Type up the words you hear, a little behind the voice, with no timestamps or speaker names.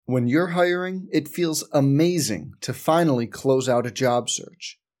When you're hiring, it feels amazing to finally close out a job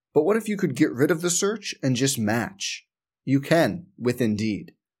search. But what if you could get rid of the search and just match? You can with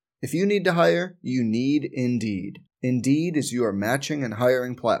Indeed. If you need to hire, you need Indeed. Indeed is your matching and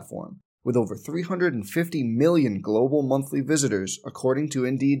hiring platform. With over 350 million global monthly visitors, according to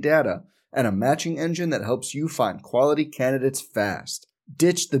Indeed data, and a matching engine that helps you find quality candidates fast.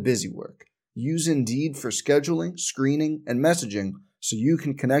 Ditch the busy work. Use Indeed for scheduling, screening, and messaging so you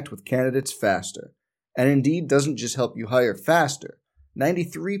can connect with candidates faster. And Indeed doesn't just help you hire faster.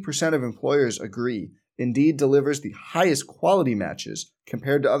 93% of employers agree Indeed delivers the highest quality matches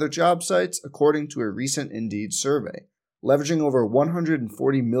compared to other job sites, according to a recent Indeed survey. Leveraging over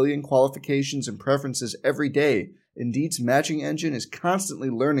 140 million qualifications and preferences every day, Indeed's matching engine is constantly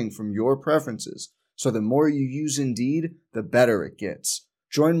learning from your preferences, so the more you use Indeed, the better it gets.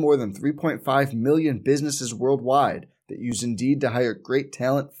 Join more than 3.5 million businesses worldwide that use Indeed to hire great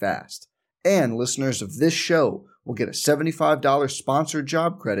talent fast. And listeners of this show will get a $75 sponsored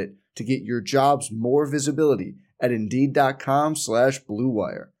job credit to get your jobs more visibility at Indeed.com/Blue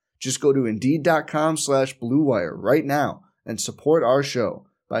Wire. Just go to Indeed.com/Blue Wire right now and support our show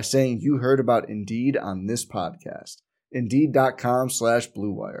by saying you heard about Indeed on this podcast.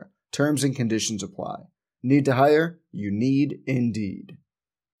 Indeed.com/Blue Wire. Terms and conditions apply. Need to hire? You need Indeed.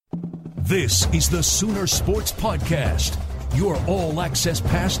 This is the Sooner Sports Podcast, your all-access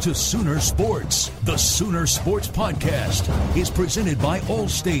pass to Sooner Sports. The Sooner Sports Podcast is presented by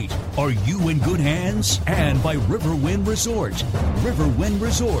Allstate. Are you in good hands? And by Riverwind Resort. Riverwind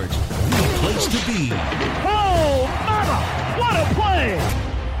Resort, the place to be. Oh, mama! What a play!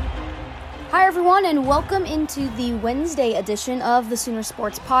 Hi, everyone, and welcome into the Wednesday edition of the Sooner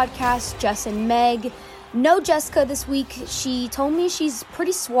Sports Podcast. Jess and Meg. No Jessica this week. She told me she's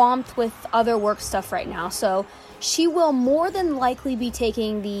pretty swamped with other work stuff right now, so she will more than likely be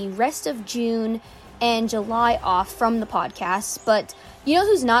taking the rest of June and July off from the podcast. But you know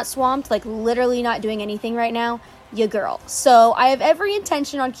who's not swamped, like literally not doing anything right now? Your girl. So I have every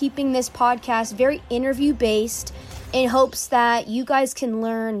intention on keeping this podcast very interview-based in hopes that you guys can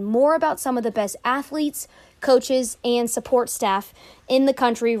learn more about some of the best athletes, coaches, and support staff in the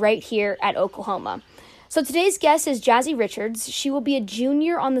country right here at Oklahoma. So today's guest is Jazzy Richards. She will be a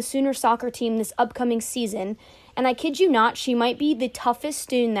junior on the Sooner soccer team this upcoming season, and I kid you not, she might be the toughest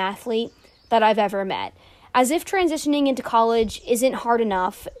student athlete that I've ever met. As if transitioning into college isn't hard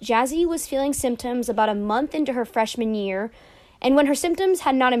enough, Jazzy was feeling symptoms about a month into her freshman year, and when her symptoms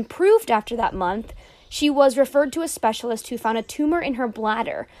had not improved after that month, she was referred to a specialist who found a tumor in her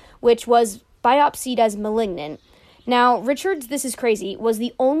bladder, which was biopsied as malignant. Now, Richards, this is crazy, was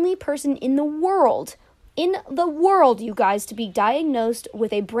the only person in the world, you guys, to be diagnosed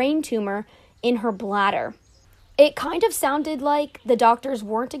with a brain tumor in her bladder. It kind of sounded like the doctors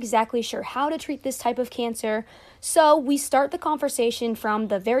weren't exactly sure how to treat this type of cancer, so we start the conversation from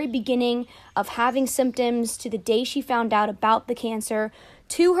the very beginning of having symptoms to the day she found out about the cancer,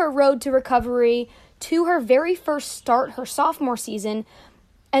 to her road to recovery, to her very first start, her sophomore season,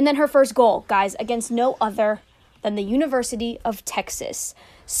 and then her first goal, guys, against no other than the University of Texas.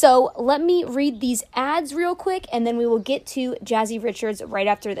 So let me read these ads real quick, and then we will get to Jazzy Richards right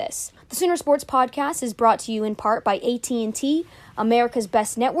after this. The Sooner Sports Podcast is brought to you in part by AT&T, America's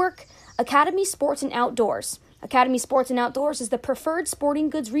Best Network, Academy Sports and Outdoors. Academy Sports and Outdoors is the preferred sporting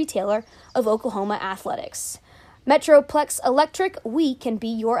goods retailer of Oklahoma athletics. Metroplex Electric, we can be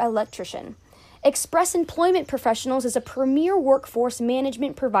your electrician. Express Employment Professionals is a premier workforce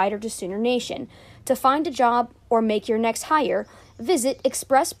management provider to Sooner Nation. To find a job or make your next hire, visit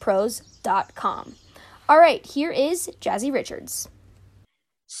expresspros.com. All right, here is Jazzy Richards.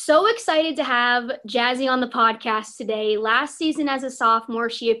 So excited to have Jazzy on the podcast today. Last season as a sophomore,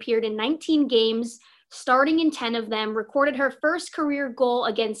 she appeared in 19 games, starting in 10 of them, recorded her first career goal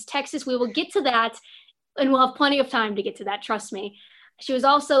against Texas. We will get to that, and we'll have plenty of time to get to that, trust me. She was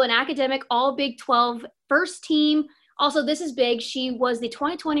also an academic All-Big 12 first team. Also, this is big. She was the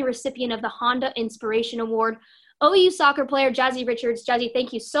 2020 recipient of the Honda Inspiration Award. OU soccer player Jazzy Richards. Jazzy,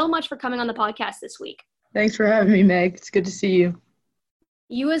 thank you so much for coming on the podcast this week. Thanks for having me, Meg. It's good to see you.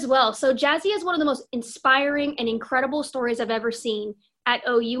 You as well. So Jazzy has one of the most inspiring and incredible stories I've ever seen at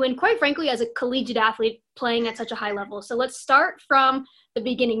OU, and quite frankly, as a collegiate athlete playing at such a high level. So let's start from the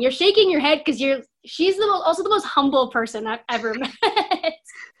beginning. You're shaking your head because she's also the most humble person I've ever met.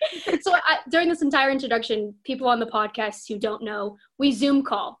 So during this entire introduction, people on the podcast who don't know, we Zoom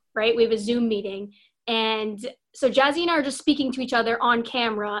call, right? We have a Zoom meeting. And so Jazzy and I are just speaking to each other on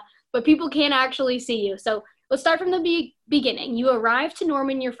camera, but people can't actually see you. So let's start from the beginning. You arrived to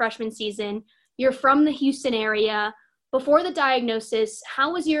Norman your freshman season. You're from the Houston area. before the diagnosis,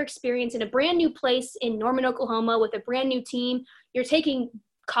 how was your experience in a brand new place in Norman, Oklahoma with a brand new team? You're taking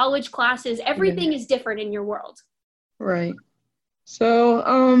college classes. Everything is different in your world. Right. So,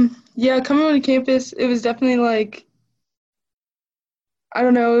 coming on campus, it was definitely like, I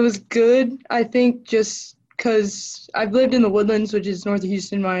don't know, it was good. I think just because I've lived in the Woodlands, which is north of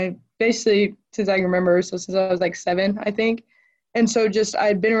Houston, basically since I can remember, so since I was like 7, I think. And so just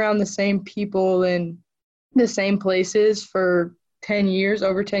I'd been around the same people and the same places for 10 years,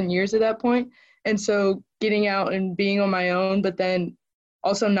 over 10 years at that point. And so getting out and being on my own, but then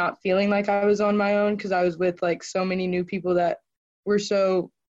also not feeling like I was on my own because I was with like so many new people that were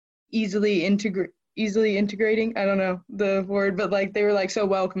so easily integrating. I don't know the word, but like they were like so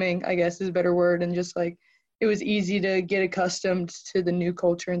welcoming, I guess is a better word. And just like it was easy to get accustomed to the new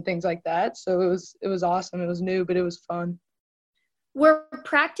culture and things like that. So it was awesome. It was new, but it was fun. Were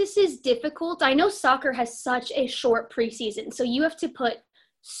practices difficult? I know soccer has such a short preseason, so you have to put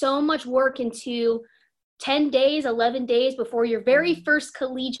so much work into 10 days, 11 days before your very first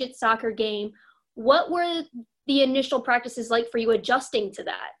collegiate soccer game. What were the initial practices like for you adjusting to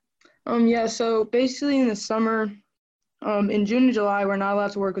that? So basically in the summer, in June and July, we're not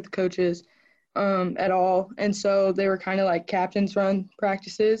allowed to work with the coaches at all. And so they were kind of like captains run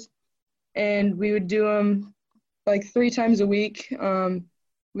practices, and we would do them like 3 times a week.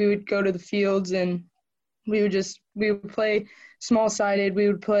 We would go to the fields and we would play small sided. We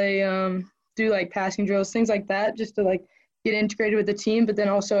would play, do like passing drills, things like that, just to like get integrated with the team. But then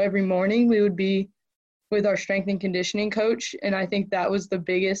also every morning we would be with our strength and conditioning coach. And I think that was the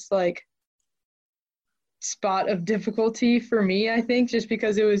biggest like spot of difficulty for me, I think, just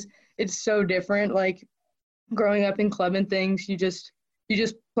because it's so different. Like growing up in club and things, you just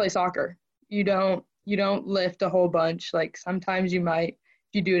play soccer. You don't lift a whole bunch. Like sometimes you might,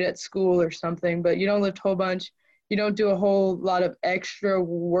 if you do it at school or something, but you don't lift a whole bunch. You don't do a whole lot of extra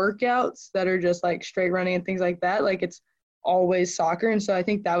workouts that are just like straight running and things like that. Like it's always soccer. And so I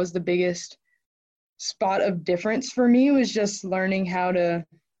think that was the biggest spot of difference for me, was just learning how to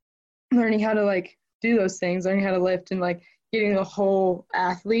like do those things, learning how to lift, and like getting the whole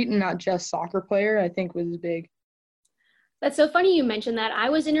athlete and not just soccer player, I think was big. That's so funny you mentioned that. I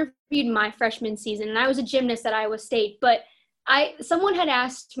was interviewed my freshman season, and I was a gymnast at Iowa State, but someone had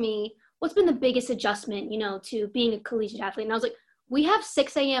asked me, what's been the biggest adjustment, to being a collegiate athlete? And I was like, we have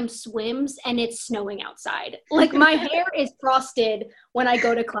 6 a.m. swims and it's snowing outside. Like my hair is frosted when I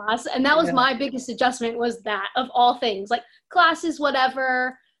go to class. And that was my biggest adjustment, was that, of all things. Like classes,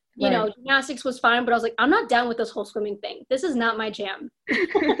 whatever, gymnastics was fine, but I was like, I'm not down with this whole swimming thing. This is not my jam.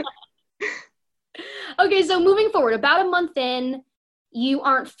 Okay, so moving forward, about a month in, you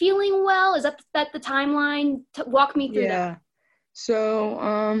aren't feeling well. Is that the timeline? Walk me through that. So,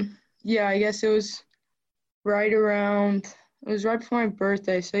 I guess it was right before my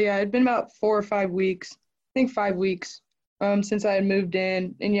birthday. So yeah, it'd been about 4 or 5 weeks, I think 5 weeks, since I had moved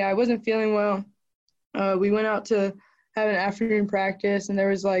in. And yeah, I wasn't feeling well. We went out to have an afternoon practice, and there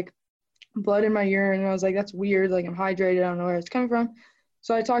was like blood in my urine. And I was like, that's weird. Like I'm hydrated. I don't know where it's coming from.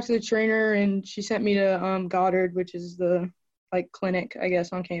 So I talked to the trainer, and she sent me to Goddard, which is the like clinic, I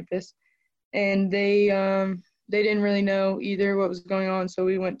guess, on campus. And they didn't really know either what was going on. So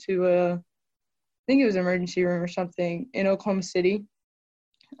we went to I think it was an emergency room or something in Oklahoma City.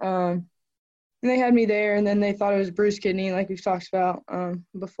 And they had me there, and then they thought it was bruised kidney, like we've talked about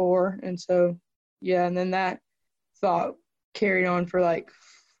before. And so, yeah, and then that thought carried on for like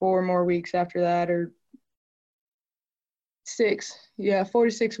 4 more weeks after that, or 4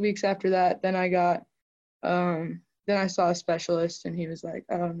 to 6 weeks after that. Then I got, then I saw a specialist, and he was like,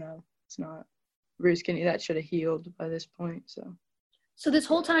 oh no, it's not bruised kidney. That should have healed by this point. So this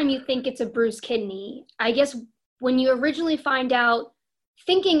whole time you think it's a bruised kidney. I guess when you originally find out,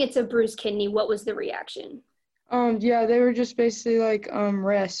 thinking it's a bruised kidney, what was the reaction? They were just basically like,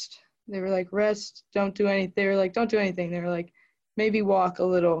 rest. They were like, rest, don't do anything. They were like, don't do anything. They were like, maybe walk a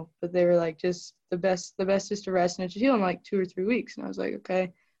little, but they were like, just the best is to rest, and it should heal in like 2 or 3 weeks. And I was like,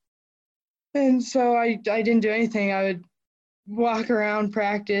 okay. And so I didn't do anything. I would walk around,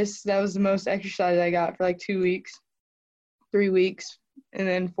 practice. That was the most exercise I got for like 2 weeks, 3 weeks, and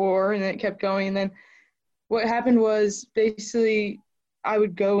then 4, and then it kept going. And then what happened was basically I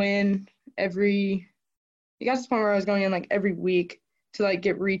would go in it got to the point where I was going in like every week to like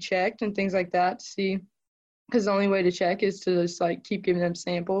get rechecked and things like that to see, because the only way to check is to just like keep giving them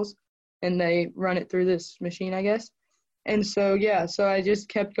samples, and they run it through this machine, I guess. And so, so I just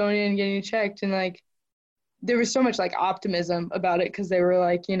kept going in and getting checked, and like there was so much like optimism about it, because they were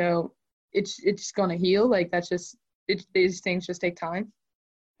like, it's going to heal. Like that's just, these things just take time.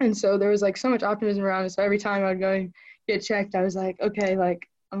 And so there was like so much optimism around it. So every time I would go and get checked, I was like, okay, like,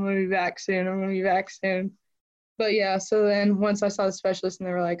 I'm going to be back soon. But yeah, so then once I saw the specialist and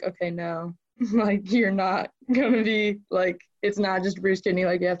they were like, okay, no, like, you're not going to be, like, it's not just a bruised kidney,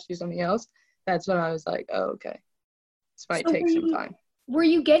 like, you have to do something else. That's when I was like, oh, okay, this might So take some time. were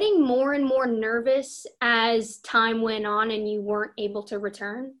you getting more and more nervous as time went on and you weren't able to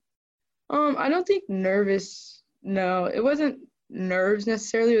return? I don't think nervous. No, it wasn't nerves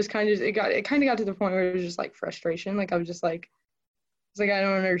necessarily. It was kind of it kind of got to the point where it was just like frustration. Like I was just like, it's like I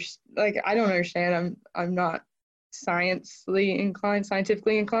don't understand. I'm not scientifically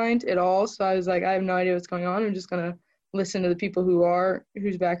inclined at all. So I was like, I have no idea what's going on. I'm just gonna listen to the people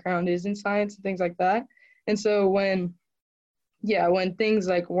whose background is in science and things like that. And so when things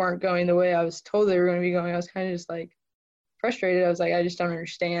like weren't going the way I was told they were going to be going, I was kind of just like frustrated. I was like, I just don't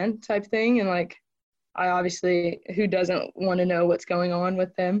understand type thing. And like, I obviously, who doesn't want to know what's going on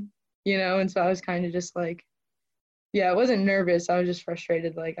with them, And so I was kind of just like, yeah, I wasn't nervous. I was just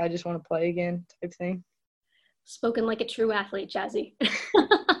frustrated. Like, I just want to play again type thing. Spoken like a true athlete, Jazzy.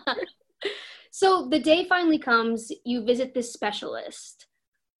 So the day finally comes, you visit this specialist.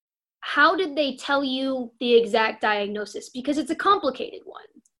 How did they tell you the exact diagnosis? Because it's a complicated one.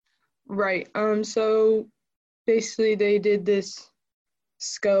 Right. So basically they did this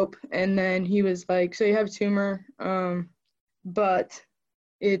scope and then he was like, so you have a tumor, but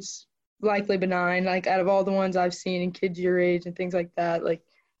it's likely benign. Like out of all the ones I've seen in kids your age and things like that, like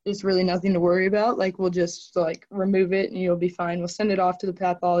there's really nothing to worry about. Like we'll just like remove it and you'll be fine. We'll send it off to the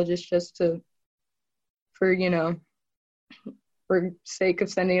pathologist just for sake of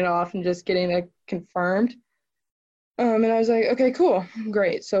sending it off and just getting it confirmed. And I was like, okay, cool,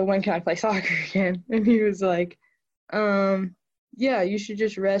 great. So when can I play soccer again? And he was like, yeah, you should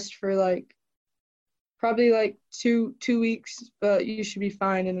just rest for like probably like two weeks, but you should be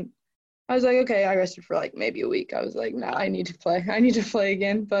fine. And I was like, okay, I rested for like maybe a week. I was like, nah, I need to play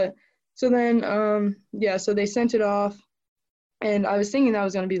again. But so then, so they sent it off and I was thinking that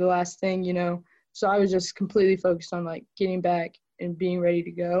was going to be the last thing, So I was just completely focused on like getting back and being ready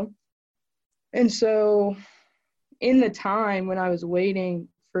to go. And so in the time when I was waiting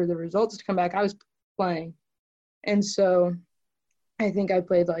for the results to come back, I was playing. And so I think I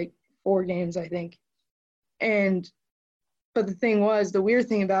played like 4 games, I think. But the thing was, the weird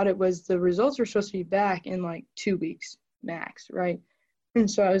thing about it was the results were supposed to be back in like 2 weeks max, right? And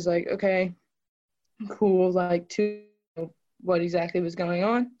so I was like, okay, cool, like what exactly was going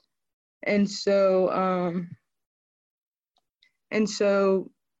on. And so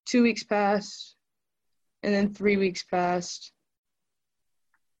 2 weeks passed, and then 3 weeks passed,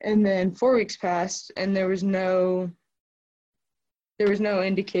 and then 4 weeks passed, and there was no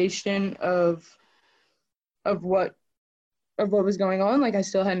indication of what was going on. Like I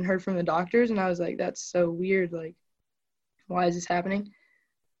still hadn't heard from the doctors, and I was like, that's so weird. Like, why is this happening?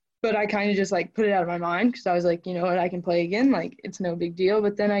 But I kind of just like put it out of my mind because I was like, you know what, I can play again. Like it's no big deal.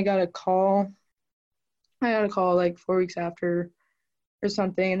 But then I got a call like 4 weeks after or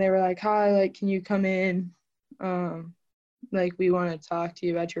something, and they were like, hi, like, can you come in? Like we want to talk to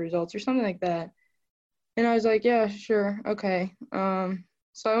you about your results or something like that. And I was like, yeah, sure, okay. So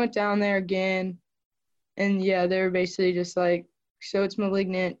I went down there again, and yeah, they were basically just like, so it's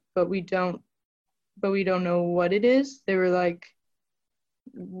malignant, but we don't know what it is. They were like,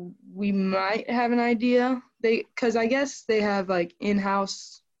 we might have an idea. Because I guess they have like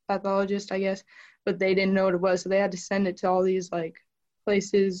in-house pathologists, I guess, but they didn't know what it was, so they had to send it to all these like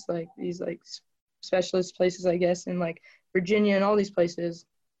places, like these like specialist places, I guess, in like Virginia and all these places,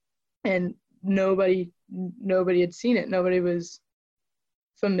 and nobody had seen it. Nobody was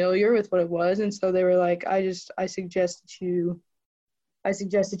familiar with what it was, and so they were like, I suggest that you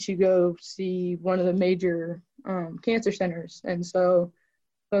go see one of the major cancer centers. And so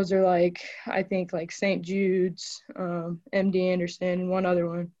those are like, I think like St. Jude's, MD Anderson, and one other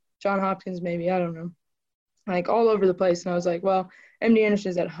one, John Hopkins maybe, I don't know, like all over the place. And I was like, well, MD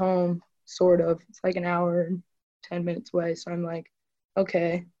Anderson's at home, sort of. It's like an hour and 10 minutes away. So I'm like,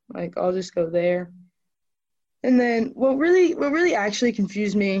 okay, like I'll just go there. And then what really actually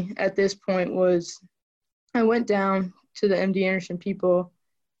confused me at this point was I went down to the MD Anderson people,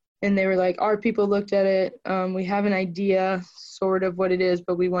 and they were like, our people looked at it. We have an idea sort of what it is,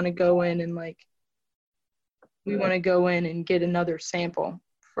 but we want to go in and get another sample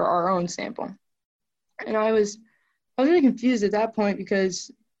for our own sample. And I was really confused at that point because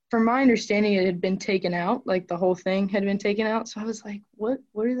from my understanding, it had been taken out, like the whole thing had been taken out. So I was like, what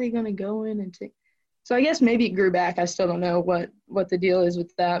are they going to go in and take? So I guess maybe it grew back. I still don't know what the deal is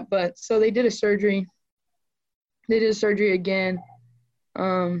with that. But so they did a surgery. They did a surgery again.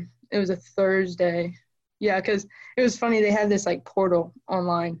 It was a Thursday. Yeah, because it was funny. They had this, like, portal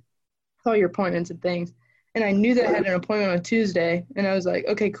online with all your appointments and things. And I knew that I had an appointment on Tuesday. And I was like,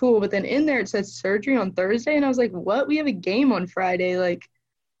 okay, cool. But then in there it says surgery on Thursday. And I was like, what? We have a game on Friday. Like,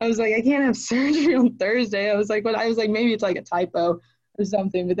 I was like, I can't have surgery on Thursday. I was like, maybe it's like a typo or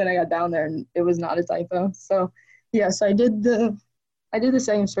something. But then I got down there and it was not a typo. So, yeah, so I did the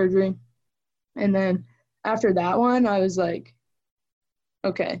second surgery. And then after that one, I was like,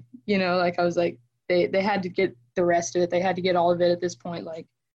 okay, like I was like, they had to get the rest of it. They had to get all of it at this point. Like,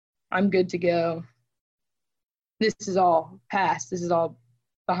 I'm good to go. This is all past. This is all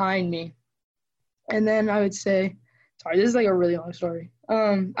behind me. And then I would say, sorry, this is like a really long story.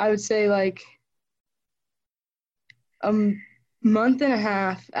 I would say like a month and a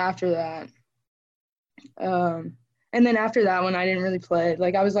half after that. And then after that one, I didn't really play.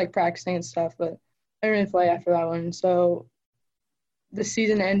 Like, I was like practicing and stuff, but I didn't really play after that one. So the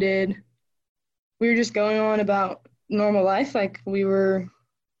season ended. We were just going on about normal life. Like, we were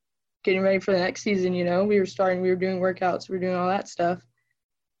getting ready for the next season, we were doing workouts, we were doing all that stuff.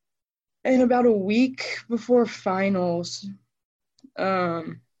 And about a week before finals,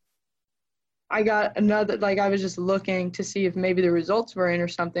 I got another, like, I was just looking to see if maybe the results were in or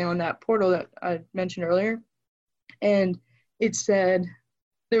something on that portal that I mentioned earlier. And it said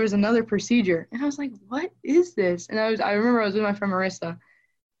there was another procedure. And I was like, what is this? And I remember I was with my friend Marissa,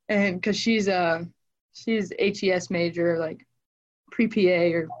 and because she's HES major, like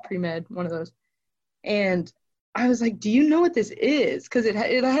pre-PA or pre-med, one of those. And I was like, do you know what this is? Because it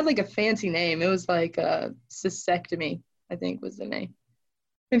had like a fancy name. It was like cystectomy, I think was the name.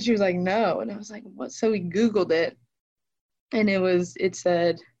 And she was like, no. And I was like, what? So we Googled it. And it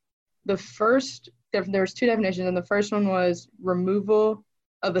said there was two definitions. And the first one was removal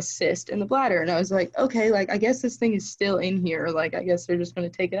of a cyst in the bladder. And I was like, okay, like, I guess this thing is still in here. Like, I guess they're just going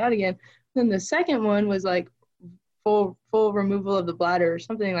to take it out again. Then the second one was like full removal of the bladder or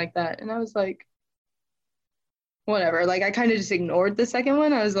something like that. And I was like, whatever. Like, I kind of just ignored the second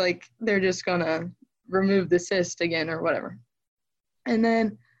one. I was like, they're just going to remove the cyst again or whatever. And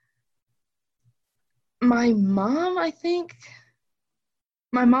then my mom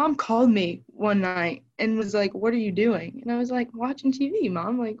called me one night and was like, what are you doing? And I was like, watching TV,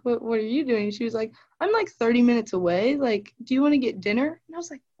 Mom. Like, what are you doing? And she was like, I'm like 30 minutes away. Like, do you want to get dinner? And I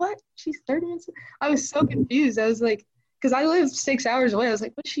was like, what? She's 30 minutes? I was so confused. I was like, because I live 6 hours away. I was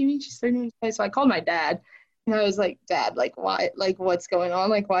like, what does she mean she's 30 minutes away? So I called my dad. And I was like, Dad, like, why? Like, what's going on?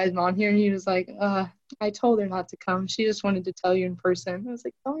 Like, why is Mom here? And he was like, I told her not to come. She just wanted to tell you in person. I was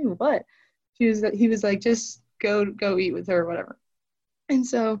like, tell me what? He was like, just go eat with her or whatever. And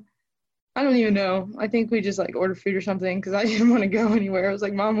so I don't even know. I think we just like ordered food or something because I didn't want to go anywhere. I was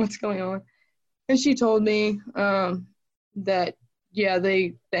like, Mom, what's going on? And she told me that, yeah,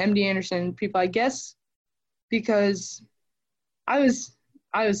 the MD Anderson people, I guess, because I was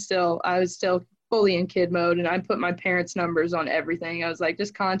still fully in kid mode, and I put my parents' numbers on everything. I was like,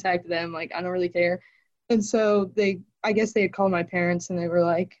 just contact them. Like, I don't really care. And so I guess they had called my parents, and they were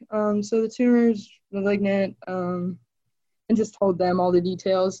like, so the tumor is malignant, and just told them all the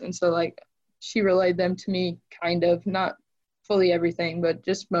details. And so, like, she relayed them to me, kind of, not fully everything, but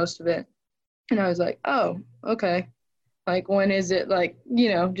just most of it. And I was like, oh, okay. Like, when is it, like,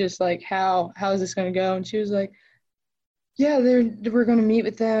 just like, how is this going to go? And she was like, yeah, we're going to meet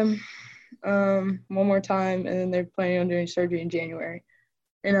with them one more time, and then they're planning on doing surgery in January.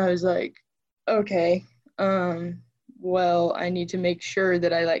 And I was like, okay, well, I need to make sure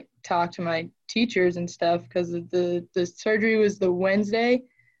that I like talk to my teachers and stuff, because the surgery was the Wednesday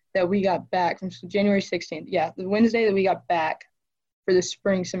that we got back from January 16th. Yeah, the Wednesday that we got back for the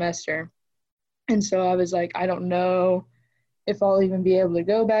spring semester. And so I was like, I don't know if I'll even be able to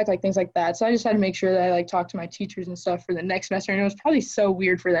go back, like things like that. So I just had to make sure that I like talked to my teachers and stuff for the next semester. And it was probably so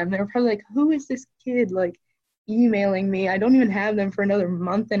weird for them. They were probably like, who is this kid like emailing me? I don't even have them for another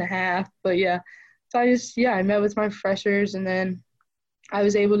month and a half. But yeah, so I met with my professors, and then I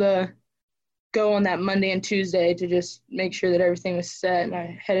was able to go on that Monday and Tuesday to just make sure that everything was set, and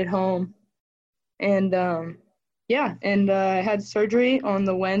I headed home. And I had surgery on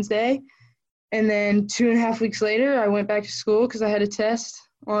the Wednesday. And then 2.5 weeks later, I went back to school because I had a test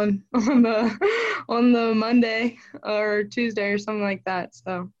on the Monday or Tuesday or something like that.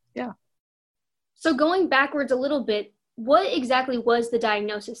 So, yeah. So going backwards a little bit, what exactly was the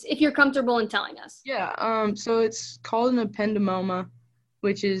diagnosis, if you're comfortable in telling us? Yeah. So it's called an ependymoma,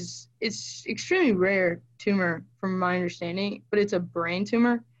 which it's extremely rare tumor from my understanding, but it's a brain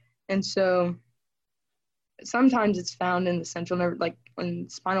tumor. And so sometimes it's found in the central nerve, like on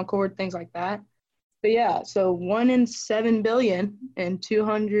spinal cord, things like that. But yeah, so 1 in 7 billion and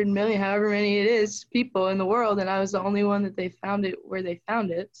 200 million, however many it is, people in the world, and I was the only one that they found it where they found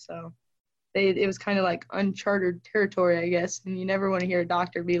it. So it was kind of like uncharted territory, I guess. And you never want to hear a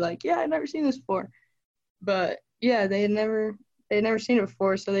doctor be like, "Yeah, I've never seen this before." But yeah, they had never seen it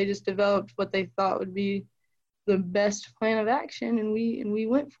before, so they just developed what they thought would be the best plan of action, and we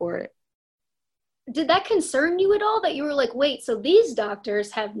went for it. Did that concern you at all, that you were like, wait, so these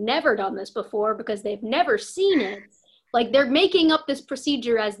doctors have never done this before because they've never seen it? Like, they're making up this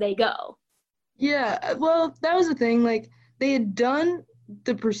procedure as they go. Yeah, well, that was the thing. Like, they had done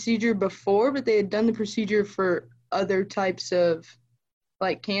the procedure before, but they had done the procedure for other types of,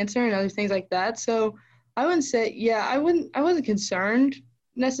 like, cancer and other things like that. So I wouldn't say, yeah, I wasn't concerned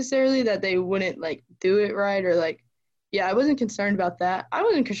necessarily that they wouldn't, like, do it right, or, like, yeah, I wasn't concerned about that. I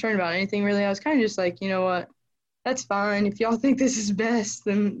wasn't concerned about anything, really. I was kind of just like, you know what, that's fine. If y'all think this is best,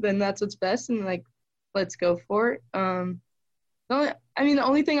 then that's what's best, and, like, let's go for it. The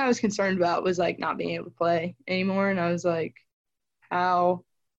only thing I was concerned about was, like, not being able to play anymore, and I was like, how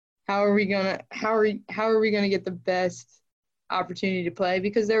are we gonna get the best opportunity to play?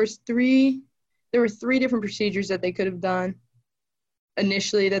 Because there were three different procedures that they could have done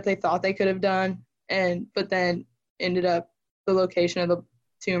initially, that they thought they could have done, but then ended up the location of the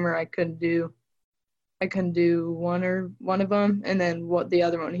tumor, I couldn't do one of them, and then the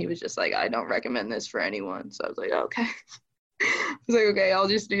other one, he was just like, I don't recommend this for anyone. So I was like, okay. I was like, okay, I'll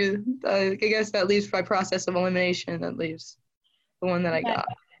just do, I guess that leaves by process of elimination, that leaves the one that I got.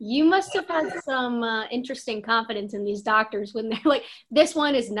 You must have had some interesting confidence in these doctors when they're like, this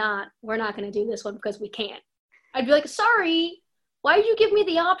one is not, we're not going to do this one because we can't. I'd be like, sorry, why did you give me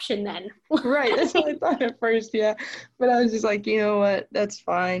the option then? Right, that's what I thought at first, yeah. But I was just like, you know what, that's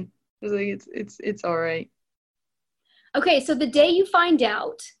fine. I was like, it's all right. Okay, so the day you find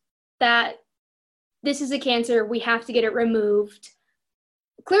out that this is a cancer, we have to get it removed,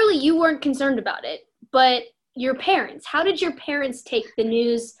 clearly you weren't concerned about it, but your parents, how did your parents take the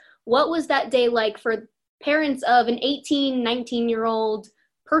news? What was that day like for parents of an 18, 19-year-old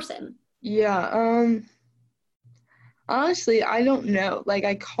person? Yeah, honestly, I don't know. Like,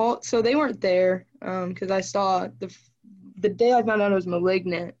 I called, so they weren't there, because I saw the day I found out it was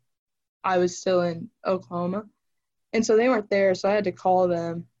malignant, I was still in Oklahoma, and so they weren't there, so I had to call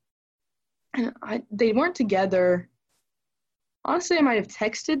them, and they weren't together. Honestly, I might have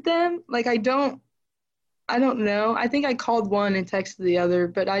texted them. Like, I don't know. I think I called one and texted the other,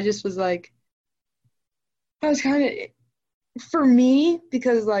 but I just was like, I was kind of, for me,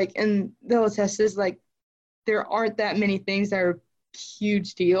 because, like, and they'll attest this, like, there aren't that many things that are a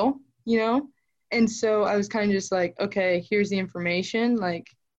huge deal, you know? And so I was kind of just like, okay, here's the information, like,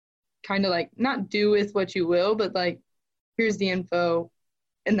 kind of like, not do with what you will, but, like, here's the info.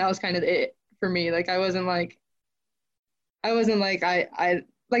 And that was kind of it for me. Like, I don't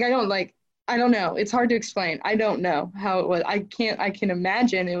know. It's hard to explain. I don't know how it was. I can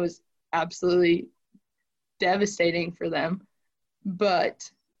imagine it was absolutely devastating for them, but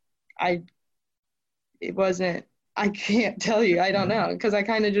it wasn't, I can't tell you. I don't know. Because I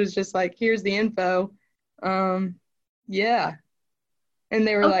kind of was just like, here's the info. Yeah. And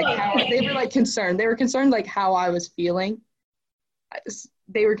they were like concerned. They were concerned, like, how I was feeling.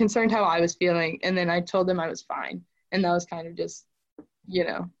 They were concerned how I was feeling. And then I told them I was fine. And that was kind of just,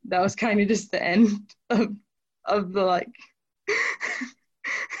 that was kind of just the end of the, like,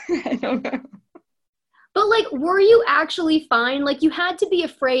 I don't know. But, like, were you actually fine? Like, you had to be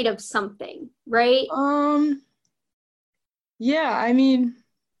afraid of something, right? Yeah, I mean,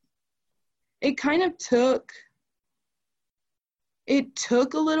 it kind of took a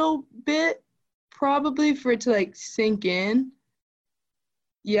little bit probably for it to, like, sink in.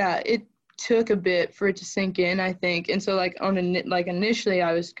 Yeah, it took a bit for it to sink in, I think. And so, like, initially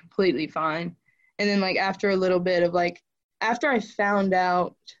I was completely fine. And then, like, after a little bit of, like, after I found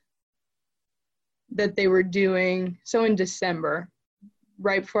out that they were doing, so in December,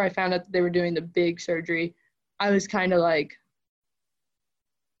 right before I found out that they were doing the big surgery, I was kind of like,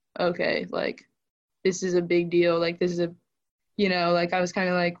 okay, like, this is a big deal. Like, this is like, I was kind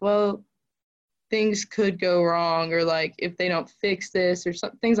of like, well, things could go wrong, or, like, if they don't fix this or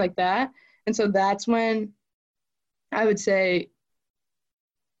things like that. And so that's when I would say,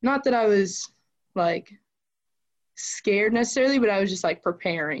 not that I was, like, scared necessarily, but I was just, like,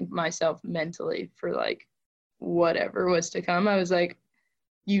 preparing myself mentally for, like, whatever was to come. I was like,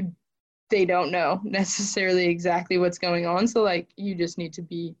 they don't know necessarily exactly what's going on, so, like, you just need to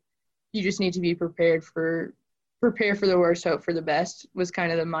be prepared for the worst, hope for the best, was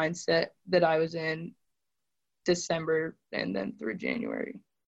kind of the mindset that I was in December and then through January.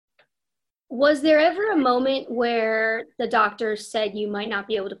 Was there ever a moment where the doctor said you might not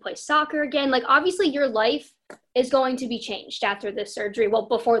be able to play soccer again? Like, obviously your life is going to be changed after this surgery. Well,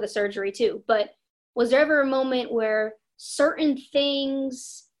 before the surgery too. But was there ever a moment where certain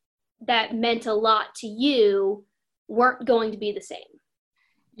things that meant a lot to you weren't going to be the same?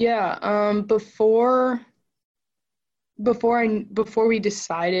 Yeah, before we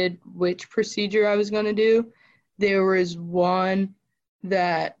decided which procedure I was going to do, there was one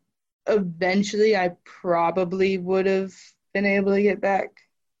that eventually I probably would have been able to get back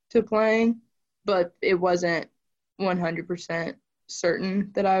to playing, but it wasn't 100% certain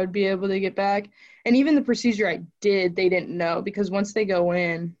that I would be able to get back. And even the procedure I did, they didn't know, because once they go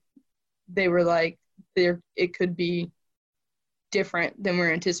in, they were like, it could be different than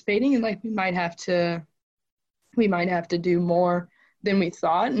we're anticipating, and like we might have to do more than we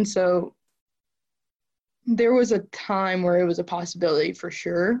thought. And so there was a time where it was a possibility for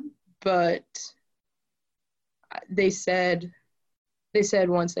sure, but they said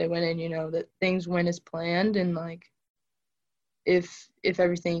once they went in, you know, that things went as planned, and like if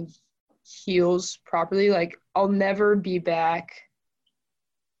everything heals properly, like I'll never be back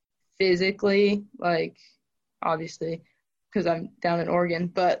physically, like obviously because I'm down in Oregon,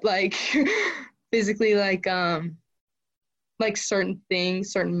 but like physically, like certain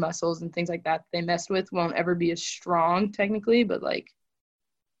things, certain muscles and things like that they messed with won't ever be as strong technically, but like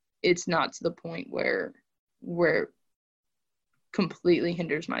it's not to the point where completely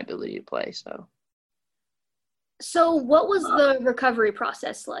hinders my ability to play. So what was the recovery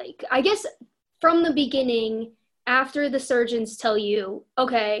process like? I guess from the beginning, after the surgeons tell you,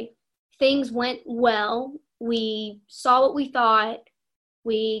 okay, things went well, we saw what we thought,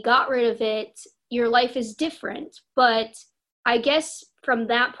 we got rid of it, your life is different. But I guess from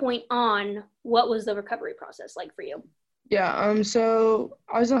that point on, what was the recovery process like for you? Yeah, so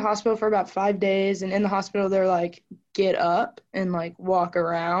I was in the hospital for about 5 days, and in the hospital they're like, get up and like walk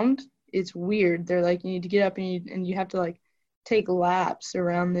around. It's weird. They're like, you need to get up and you have to like take laps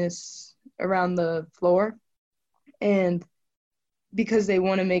around the floor. And because they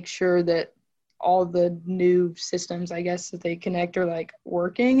want to make sure that all the new systems, I guess, that they connect are like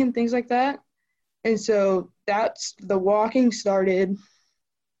working and things like that. And so that's the walking started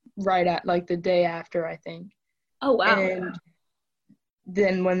right at like the day after, I think. Oh, wow. And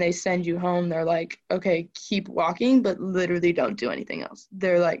then when they send you home, they're like, okay, keep walking, but literally don't do anything else.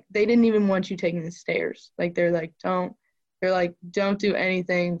 They're like, they didn't even want you taking the stairs. Like, they're like, don't do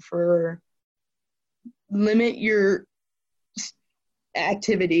anything limit your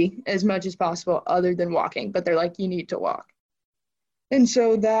activity as much as possible other than walking. But they're like, you need to walk. And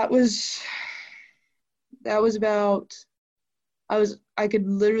so that was about, I could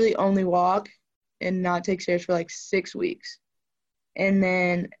literally only walk and not take stairs for like 6 weeks. And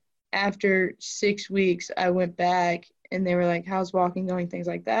then after 6 weeks, I went back and they were like, how's walking going? Things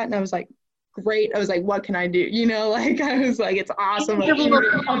like that. And I was like, great. I was like, what can I do? You know, like, I was like, it's awesome. Like,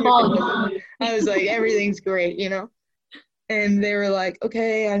 I was like, everything's great, you know? And they were like,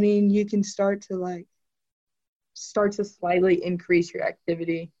 okay, I mean, you can start to slightly increase your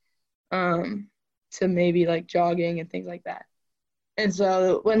activity to maybe like jogging and things like that. And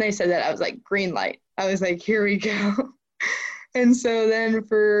so when they said that, I was like, green light. I was like, here we go. And so then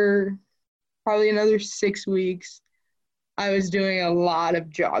for probably another 6 weeks, I was doing a lot of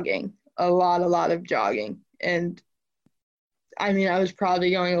jogging. And I mean, I was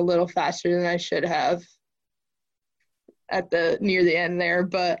probably going a little faster than I should have near the end there,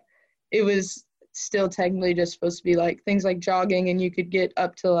 but it was still technically just supposed to be like things like jogging, and you could get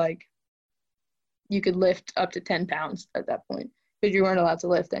up to like, you could lift up to 10 pounds at that point, because you weren't allowed to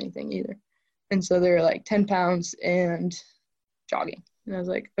lift anything either. And so they were like 10 pounds and jogging. And I was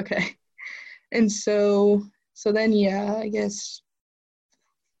like, okay. And so then, yeah, I guess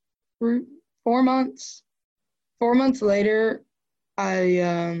 4 months later,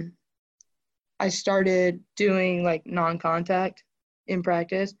 I started doing like non-contact in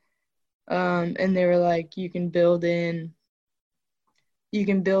practice. And they were like, you can build in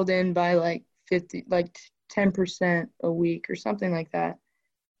by like 10% a week or something like that.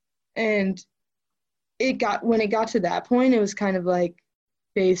 And when it got to that point, it was kind of like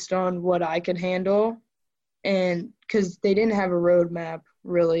based on what I could handle. And because they didn't have a roadmap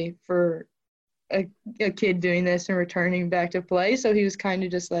really for a kid doing this and returning back to play. So he was kind of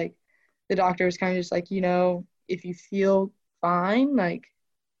just like, the doctor was kind of just like, you know, if you feel fine, like,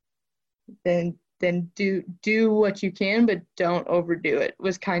 then do what you can, but don't overdo it,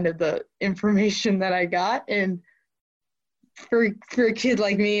 was kind of the information that I got. And for a kid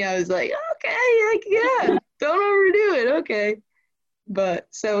like me, I was like, okay, like, yeah, don't overdo it, okay. But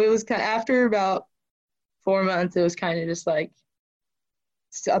so it was kind of, after about 4 months, it was kind of just like,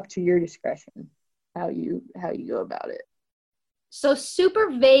 it's up to your discretion how you go about it. So super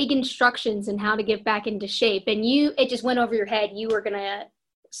vague instructions in how to get back into shape, and it just went over your head. You were going to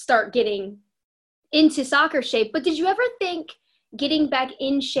start getting into soccer shape. But did you ever think getting back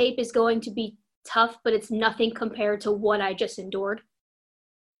in shape is going to be tough, but it's nothing compared to what I just endured?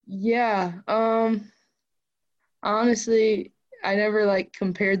 Yeah. Honestly, I never like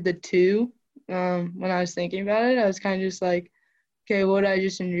compared the two. When I was thinking about it, I was kind of just like, okay, what I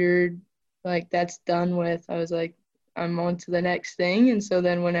just endured, like that's done with. I was like, I'm on to the next thing. And so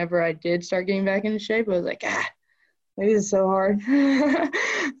then whenever I did start getting back into shape, I was like, this is so hard.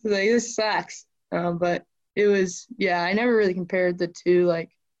 Like, this sucks. But it was, yeah, I never really compared the two, like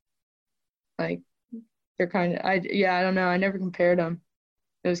they're kind of, I don't know. I never compared them.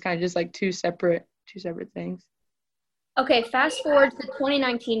 It was kind of just like two separate things. Okay, fast forward to the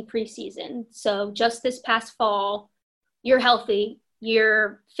 2019 preseason. So just this past fall, you're healthy.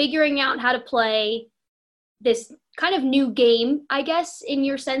 You're figuring out how to play this kind of new game, I guess, in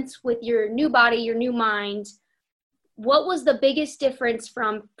your sense, with your new body, your new mind. What was the biggest difference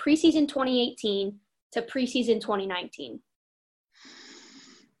from preseason 2018 to preseason 2019?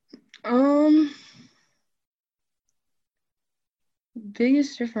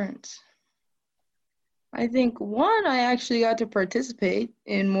 Biggest difference. I think one, I actually got to participate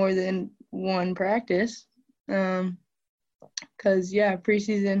in more than one practice. Cause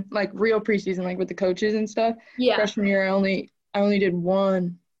preseason, like real preseason, like with the coaches and stuff. Yeah. Freshman year, I only did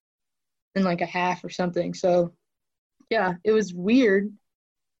one and like a half or something. So yeah, it was weird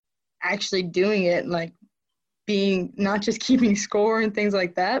actually doing it and like being not just keeping score and things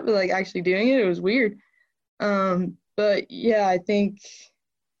like that, but like actually doing it. It was weird. But yeah, I think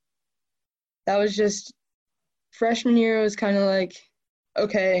that was just freshman year was kind of like,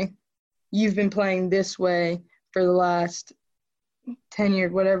 okay, you've been playing this way for the last 10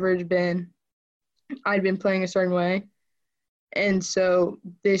 years, whatever it's been. I'd been playing a certain way. And so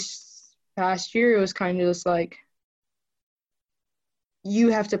this past year, it was kind of just like, you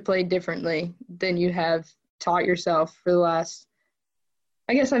have to play differently than you have taught yourself for the last,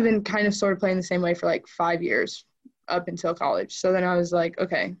 I guess I've been kind of sort of playing the same way for like 5 years up until college. So then I was like,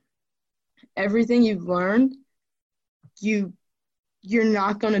 okay, everything you've learned, you're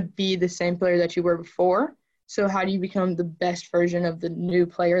not going to be the same player that you were before. So how do you become the best version of the new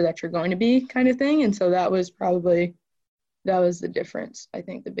player that you're going to be, kind of thing? And so that was the difference, I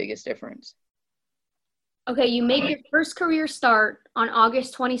think, the biggest difference. Okay, you make your first career start on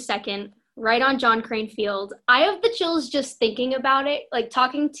August 22nd, right on John Crane Field. I have the chills just thinking about it, like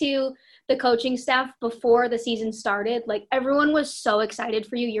talking to the coaching staff before the season started. Like everyone was so excited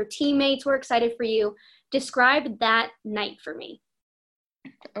for you. Your teammates were excited for you. Describe that night for me.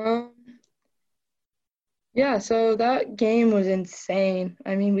 Yeah, so that game was insane.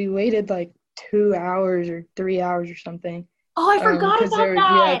 I mean, we waited like 2 hours or 3 hours or something. Oh, I forgot about that.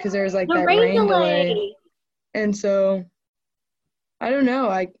 Yeah, because there was like the that rain delay. And so, I don't know,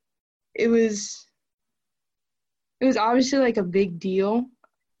 it was obviously like a big deal,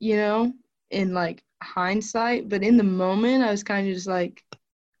 in like hindsight. But in the moment, I was kind of just like,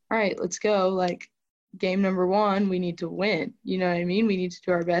 all right, let's go. Like, game number 1, we need to win. You know what I mean? We need to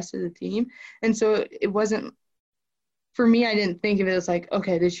do our best as a team. And so it wasn't, for me, I didn't think of it as like,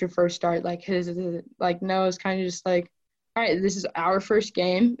 okay, this is your first start. Like, no, it's kind of just like, all right, this is our first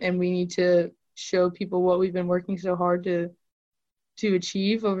game, and we need to show people what we've been working so hard to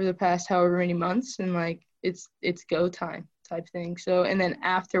achieve over the past however many months. And like, it's go time type thing. So, and then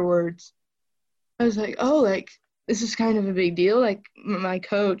afterwards, I was like, oh, like, this is kind of a big deal. Like, my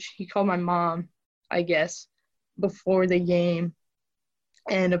coach, he called my mom, I guess, before the game.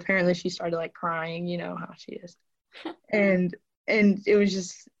 And apparently she started like crying, you know how she is. And it was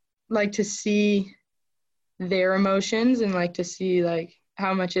just like to see their emotions and like to see like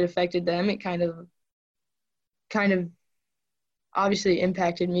how much it affected them. It kind of obviously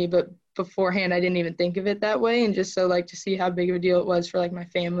impacted me, but beforehand I didn't even think of it that way. And just so like to see how big of a deal it was for like my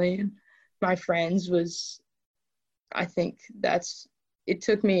family and my friends was, I think it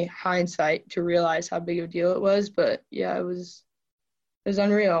took me hindsight to realize how big of a deal it was. But yeah, it was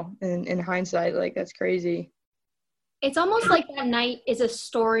unreal. And in hindsight, like, that's crazy. It's almost like that night is a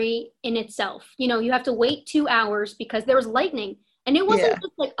story in itself. You know, you have to wait 2 hours because there was lightning. And it wasn't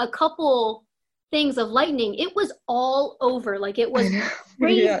just like a couple things of lightning. It was all over. Like, it was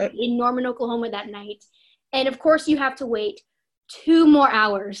crazy in Norman, Oklahoma that night. And of course you have to wait 2 more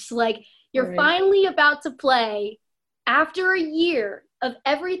hours. Like, you're finally about to play after a year of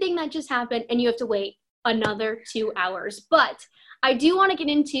everything that just happened, and you have to wait another 2 hours. But I do want to get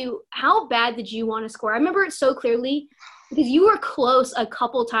into how bad did you want to score? I remember it so clearly because you were close a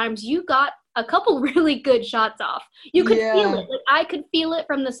couple times. You got a couple really good shots off. You could feel it. Like, I could feel it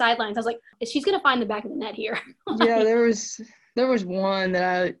from the sidelines. I was like, she's going to find the back of the net here. Yeah, there was one that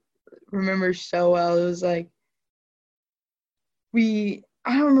I remember so well. It was like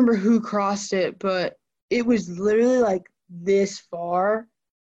I don't remember who crossed it, but it was literally like this far,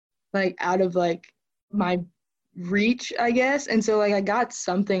 like out of like my reach, I guess. And so like I got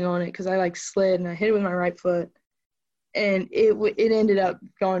something on it because I like slid and I hit it with my right foot, and it ended up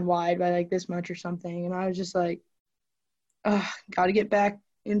going wide by like this much or something. And I was just like, got to get back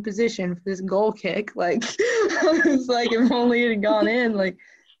in position for this goal kick. Like I was like, if only it had gone in. Like,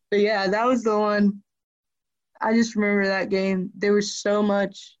 but yeah, that was the one. I just remember that game. There was so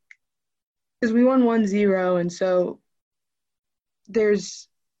much because we won 1-0, and so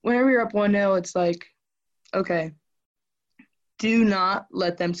whenever you're up 1-0, it's like, okay, do not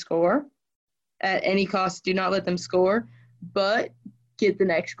let them score at any cost. Do not let them score, but get the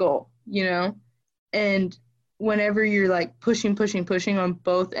next goal, you know? And whenever you're like pushing on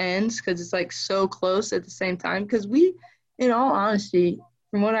both ends, because it's like so close at the same time, because we, in all honesty,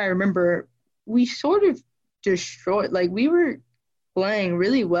 from what I remember, we sort of destroyed, like we were playing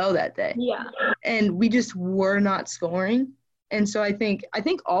really well that day. Yeah. And we just were not scoring. And so I think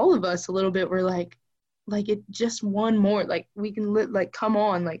all of us a little bit were like it just one more, like we can like come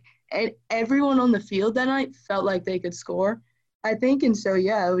on, like, and everyone on the field that night felt like they could score, I think. And so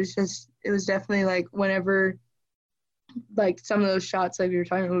yeah, it was definitely like whenever like some of those shots like you were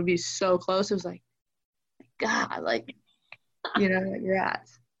talking about would be so close, it was like, God, like, you know, like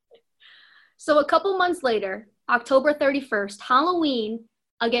rats. So a couple months later, October 31st, Halloween,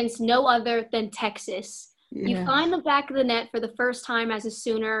 against no other than Texas. Yeah. You find the back of the net for the first time as a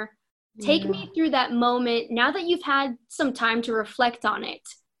Sooner. Take me through that moment. Now that you've had some time to reflect on it,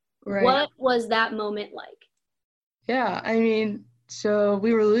 Right. What was that moment like? Yeah, I mean, so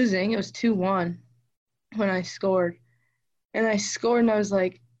we were losing. It was 2-1 when I scored. And I scored, and I was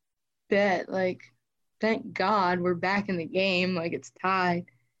like, bet, like, thank God we're back in the game. Like, it's tied.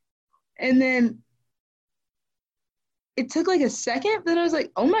 And then it took like a second, but then I was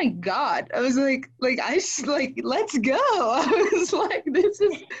like, oh my God. I was like, let's go. I was like, this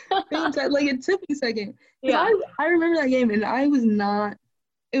is fantastic. Like, it took me a second. Yeah. I remember that game, and it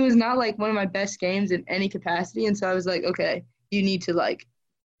was not like one of my best games in any capacity. And so I was like, okay, you need to like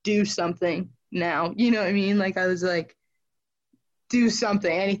do something now. You know what I mean? Like, I was like, do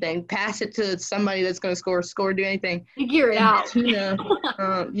something, anything, pass it to somebody that's going to score, do anything. Figure it out. Tina,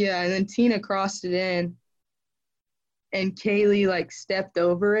 and then Tina crossed it in, and Kaylee like stepped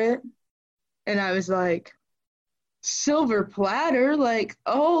over it, and I was like, silver platter, like,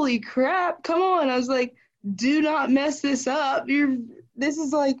 holy crap, come on. I was like, do not mess this up. This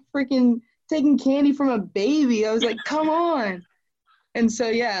is like freaking taking candy from a baby. I was like, come on. And so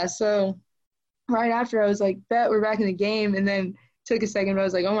yeah, so right after I was like, bet we're back in the game, and then took a second, but I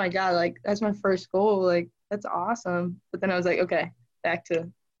was like, oh my God, like that's my first goal, like that's awesome. But then I was like, okay, back to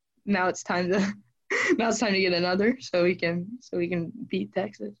now it's time to get another so we can beat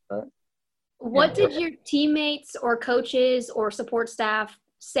Texas. But what did your teammates or coaches or support staff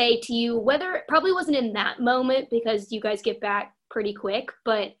say to you, whether it probably wasn't in that moment because you guys get back pretty quick,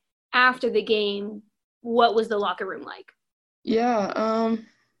 but after the game, what was the locker room like? Yeah,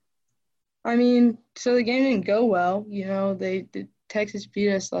 I mean, so the game didn't go well. You know, Texas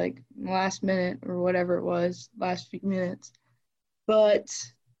beat us like last minute or whatever it was, last few minutes. But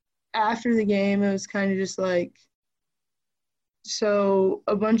after the game, it was kind of just like, so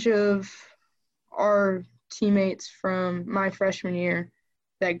a bunch of our teammates from my freshman year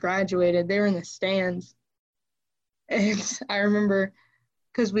that graduated, they were in the stands. And I remember,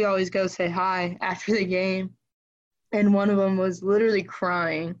 because we always go say hi after the game, and one of them was literally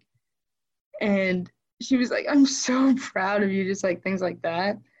crying. And she was like, I'm so proud of you, just like things like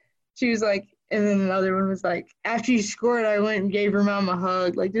that. She was like, and then another one was like, after you scored, I went and gave her mom a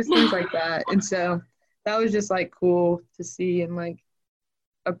hug, like just things like that. And so that was just like cool to see and like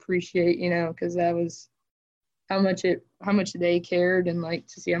appreciate, you know, because that was how much they cared, and like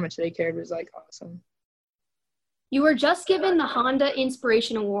to see how much they cared was like awesome. You were just given the Honda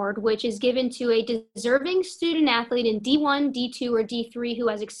Inspiration Award, which is given to a deserving student athlete in D1, D2, or D3 who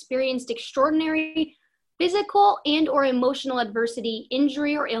has experienced extraordinary physical and or emotional adversity,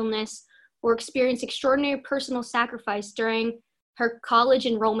 injury, or illness, or experienced extraordinary personal sacrifice during her college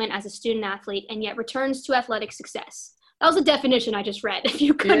enrollment as a student athlete, and yet returns to athletic success. That was a definition I just read, if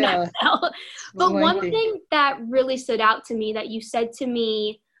you could not tell. But one thing that really stood out to me that you said to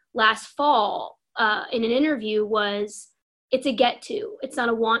me last fall in an interview was it's a get to. It's not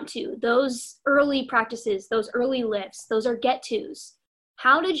a want to. Those early practices, those early lifts, those are get tos.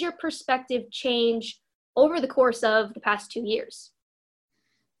 How did your perspective change over the course of the past 2 years?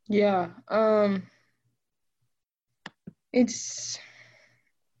 Yeah. It's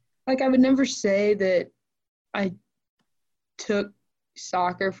like I would never say that I took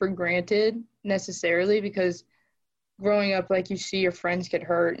soccer for granted necessarily, because growing up, like, you see your friends get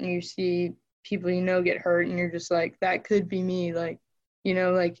hurt and you see people you know get hurt and you're just like, that could be me. Like, you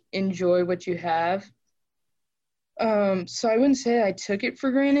know, like, enjoy what you have. So I wouldn't say I took it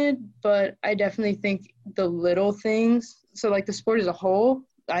for granted, but I definitely think the little things, so like the sport as a whole,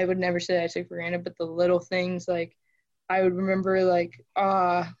 I would never say I took for granted, but the little things, like, I would remember like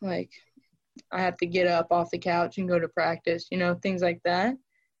I have to get up off the couch and go to practice, you know, things like that.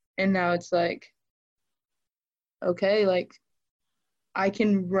 And now it's like, okay, like, I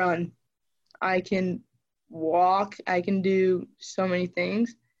can run, I can walk, I can do so many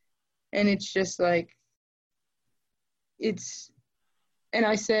things. And it's just like, and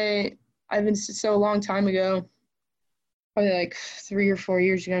I say, I've been so a long time ago, probably like 3 or 4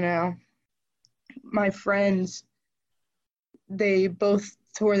 years ago now, my friends, they both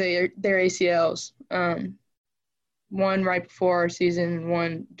tore their ACLs, one right before our season and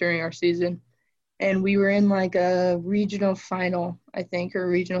one during our season. And we were in like a regional final, I think, or a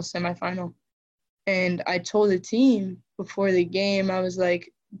regional semifinal. And I told the team before the game, I was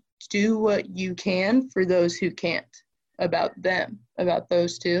like, do what you can for those who can't, about them, about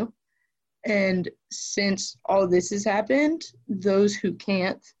those two. And since all this has happened, those who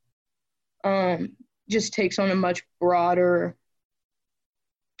can't just takes on a much broader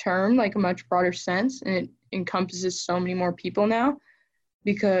term, like a much broader sense, and it encompasses so many more people now.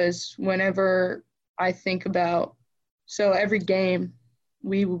 Because whenever I think about, so every game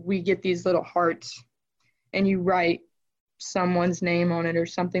we get these little hearts and you write someone's name on it or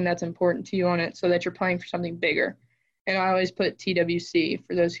something that's important to you on it so that you're playing for something bigger. And I always put TWC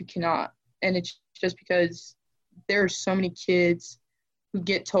for those who cannot. And it's just because there are so many kids who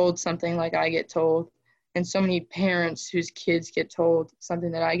get told something like I get told, and so many parents whose kids get told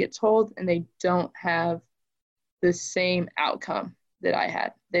something that I get told, and they don't have the same outcome that I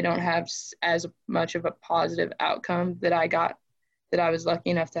had. They don't have as much of a positive outcome that I got, that I was lucky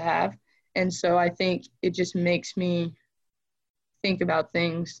enough to have. And so I think it just makes me think about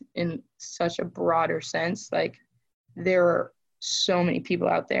things in such a broader sense. Like, there are so many people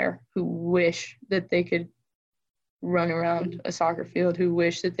out there who wish that they could run around a soccer field, who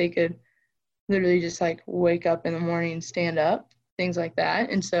wish that they could literally just like wake up in the morning and stand up, things like that.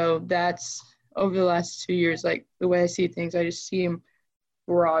 And so that's, over the last 2 years, like, the way I see things, I just see them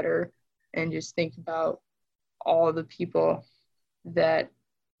broader and just think about all the people that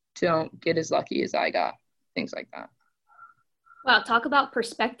don't get as lucky as I got, things like that. Wow, talk about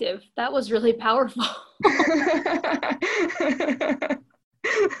perspective. That was really powerful.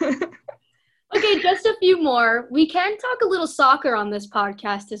 Okay, just a few more. We can talk a little soccer on this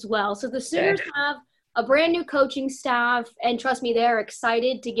podcast as well. So the Sooners have a brand new coaching staff, and trust me, they're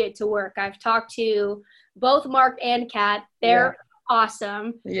excited to get to work. I've talked to both Mark and Kat. They're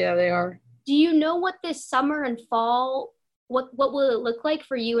awesome. Yeah, they are. Do you know what this summer and fall, what will it look like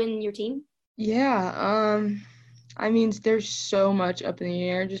for you and your team? Yeah, I mean, there's so much up in the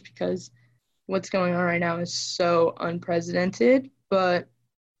air just because what's going on right now is so unprecedented. But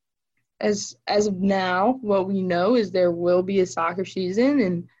as of now, what we know is there will be a soccer season,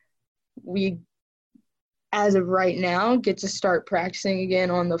 and we, as of right now, get to start practicing again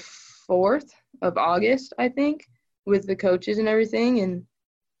on the 4th of August, I think, with the coaches and everything. And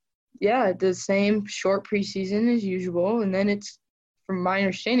yeah, the same short preseason as usual. And then it's, from my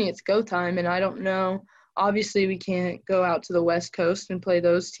understanding, it's go time. And I don't know. Obviously, we can't go out to the West Coast and play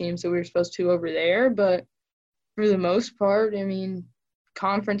those teams that we were supposed to over there. But for the most part, I mean,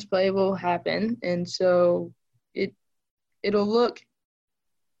 conference play will happen. And so it'll look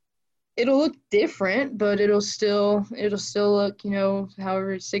different, but it'll still look, you know,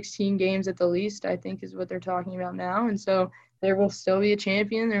 however 16 games at the least, I think, is what they're talking about now. And so there will still be a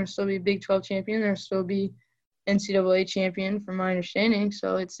champion. There will still be a Big 12 champion. There will still be NCAA champion, from my understanding.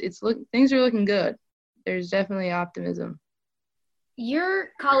 So things are looking good. There's definitely optimism. Your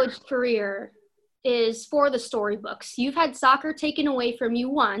college career is for the storybooks. You've had soccer taken away from you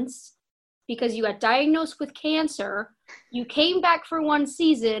once because you got diagnosed with cancer. You came back for one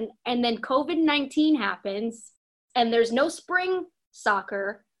season, and then COVID-19 happens, and there's no spring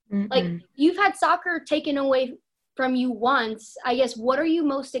soccer. Mm-mm. Like, you've had soccer taken away from you once. I guess, what are you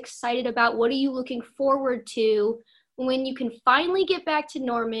most excited about? What are you looking forward to when you can finally get back to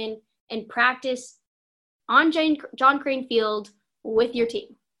Norman and practice on John Crane Field with your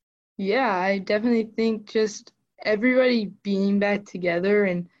team? Yeah, I definitely think just everybody being back together,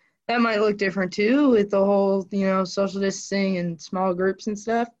 and that might look different too with the whole, social distancing and small groups and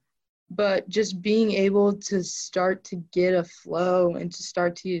stuff. But just being able to start to get a flow and to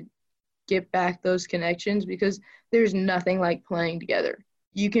start to get back those connections, because there's nothing like playing together.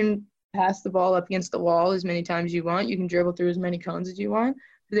 You can pass the ball up against the wall as many times as you want. You can dribble through as many cones as you want.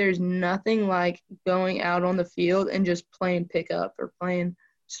 There's nothing like going out on the field and just playing pickup or playing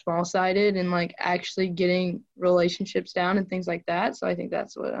small-sided and like actually getting relationships down and things like that. So I think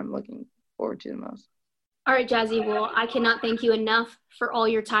that's what I'm looking forward to the most. All right, Jazzy, well, I cannot thank you enough for all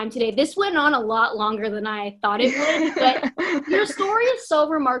your time today. This went on a lot longer than I thought it would, but your story is so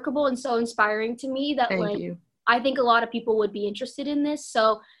remarkable and so inspiring to me that Thank you. I think a lot of people would be interested in this.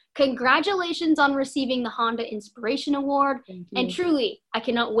 So congratulations on receiving the Honda Inspiration Award. Thank you. And truly, I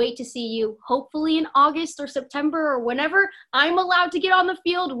cannot wait to see you hopefully in August or September or whenever I'm allowed to get on the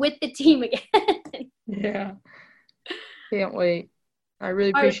field with the team again. Yeah. Can't wait. I really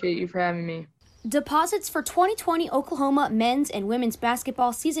appreciate you for having me. Deposits for 2020 Oklahoma men's and women's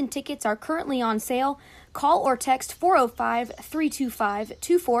basketball season tickets are currently on sale. Call or text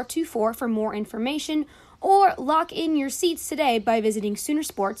 405-325-2424 for more information, or lock in your seats today by visiting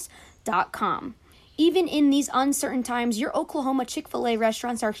Soonersports.com. Even in these uncertain times, your Oklahoma Chick-fil-A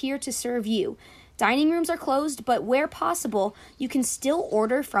restaurants are here to serve you. Dining rooms are closed, but where possible, you can still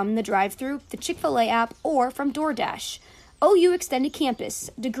order from the drive-thru, the Chick-fil-A app, or from DoorDash. OU Extended Campus,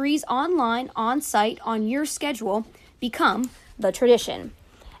 degrees online, on-site, on your schedule, become the tradition.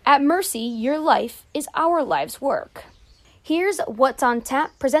 At Mercy, your life is our life's work. Here's What's on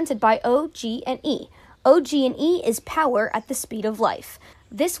Tap, presented by OG&E. OG&E is power at the speed of life.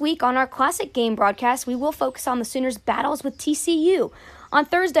 This week on our Classic Game broadcast, we will focus on the Sooners' battles with TCU. On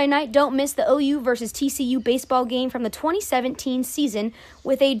Thursday night, don't miss the OU versus TCU baseball game from the 2017 season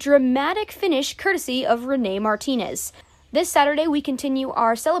with a dramatic finish courtesy of Renee Martinez. This Saturday, we continue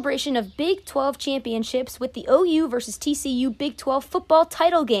our celebration of Big 12 championships with the OU versus TCU Big 12 football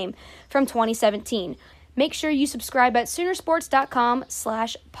title game from 2017. Make sure you subscribe at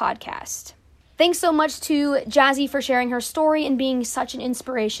Soonersports.com/podcast. Thanks so much to Jazzy for sharing her story and being such an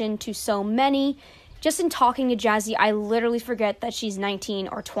inspiration to so many. Just in talking to Jazzy, I literally forget that she's 19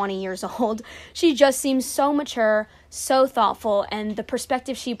 or 20 years old. She just seems so mature, so thoughtful, and the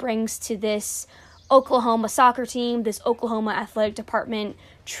perspective she brings to this Oklahoma soccer team, this Oklahoma athletic department,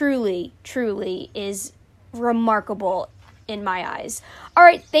 truly is remarkable in my eyes. All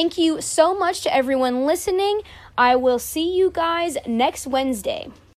right, thank you so much to everyone listening. I will see you guys next Wednesday.